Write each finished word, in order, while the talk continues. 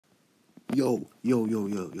Yo.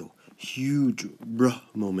 Huge bruh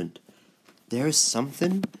moment. There's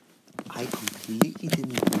something I completely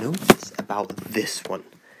didn't notice about this one.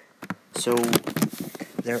 So,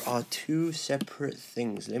 there are two separate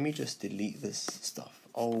things. Let me just delete this stuff.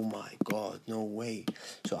 Oh my god, no way.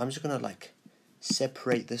 So I'm just gonna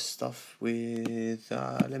separate this stuff with,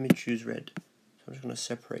 let me choose red. So I'm just gonna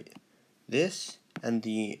separate this and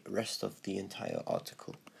the rest of the entire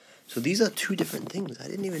article. So these are two different things. I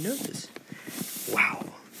didn't even notice. Wow.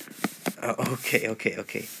 Okay.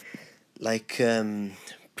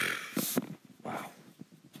 Wow.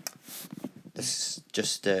 Let's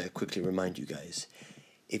just quickly remind you guys.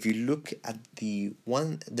 If you look at the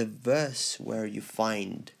verse where you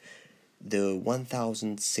find the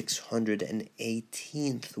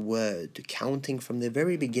 1618th word, counting from the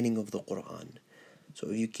very beginning of the Quran. So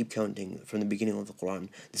if you keep counting from the beginning of the Quran,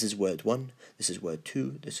 this is word 1, this is word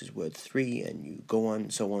 2, this is word 3, and you go on,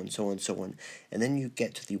 so on. And then you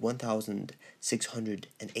get to the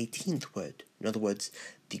 1618th word. In other words,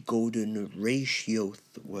 the golden ratio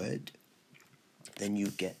word. Then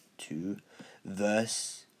you get to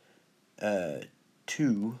verse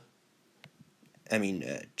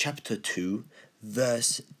chapter 2,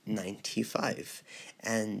 verse 95.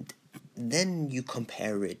 And then you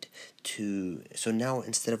compare it to, so now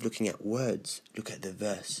instead of looking at words, look at the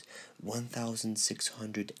verse.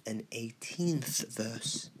 1618th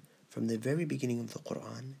verse from the very beginning of the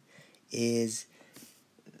Quran is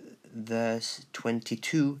verse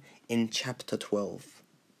 22 in chapter 12.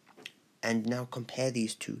 And now compare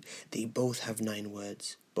these two. They both have 9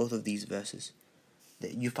 words, both of these verses.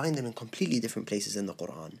 You find them in completely different places in the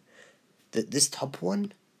Quran. This top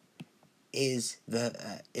one is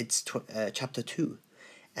chapter 2,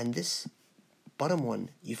 and this bottom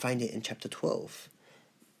one you find it in chapter 12.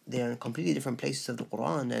 They are in completely different places of the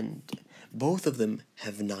Quran, and both of them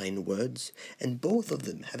have 9 words, and both of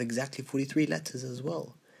them have exactly 43 letters as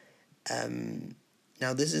well.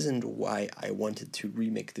 Now this isn't why I wanted to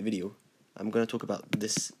remake the video. I'm going to talk about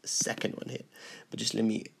this second one here, but just let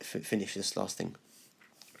me finish this last thing.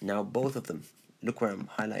 Now both of them, look where I'm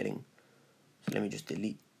highlighting. So let me just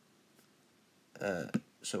delete.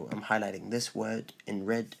 So I'm highlighting this word in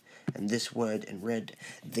red and this word in red.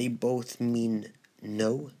 They both mean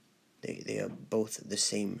no. They are both the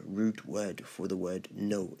same root word for the word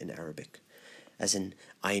no in Arabic. As in,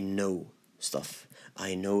 I know stuff.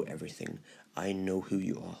 I know everything. I know who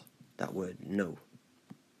you are. That word know.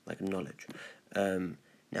 Like knowledge.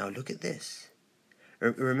 Now look at this.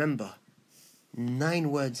 Remember, 9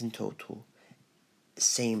 words in total,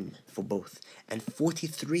 same for both, and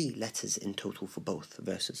 43 letters in total for both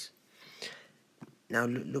verses. Now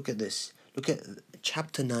look at this. Look at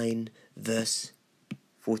chapter 9, verse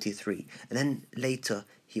 43. And then later,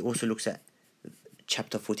 he also looks at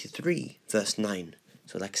chapter 43, verse 9.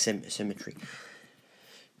 So like symmetry.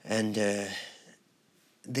 And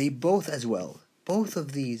they both as well, both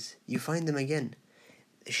of these, you find them again,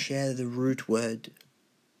 share the root word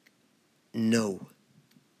know.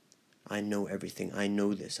 I know everything. I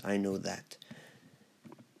know this. I know that.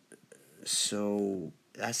 So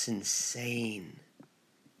that's insane.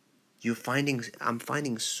 I'm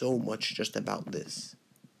finding so much just about this.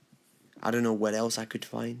 I don't know what else I could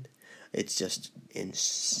find. It's just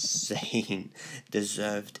insane.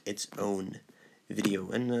 Deserved its own video.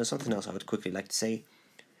 And something else I would quickly like to say.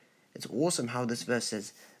 It's awesome how this verse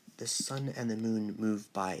says, the sun and the moon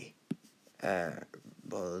move by.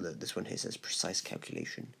 This one here says precise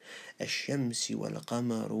calculation. الشمس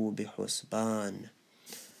والقمر بحسبان.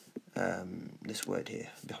 This word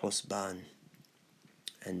here, بحسبان.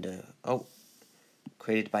 And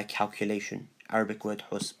created by calculation. Arabic word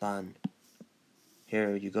حسبان.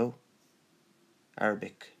 Here you go.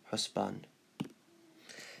 Arabic حسبان.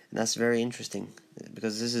 And that's very interesting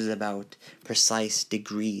because this is about precise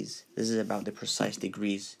degrees. This is about the precise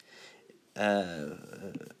degrees,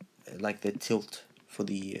 like the tilt for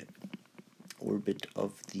the orbit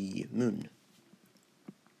of the moon,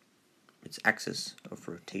 its axis of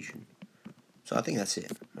rotation. So I think that's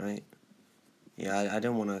it, right? Yeah, I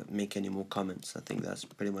don't want to make any more comments. I think that's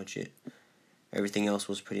pretty much it. Everything else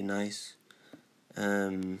was pretty nice.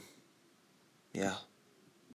 Yeah.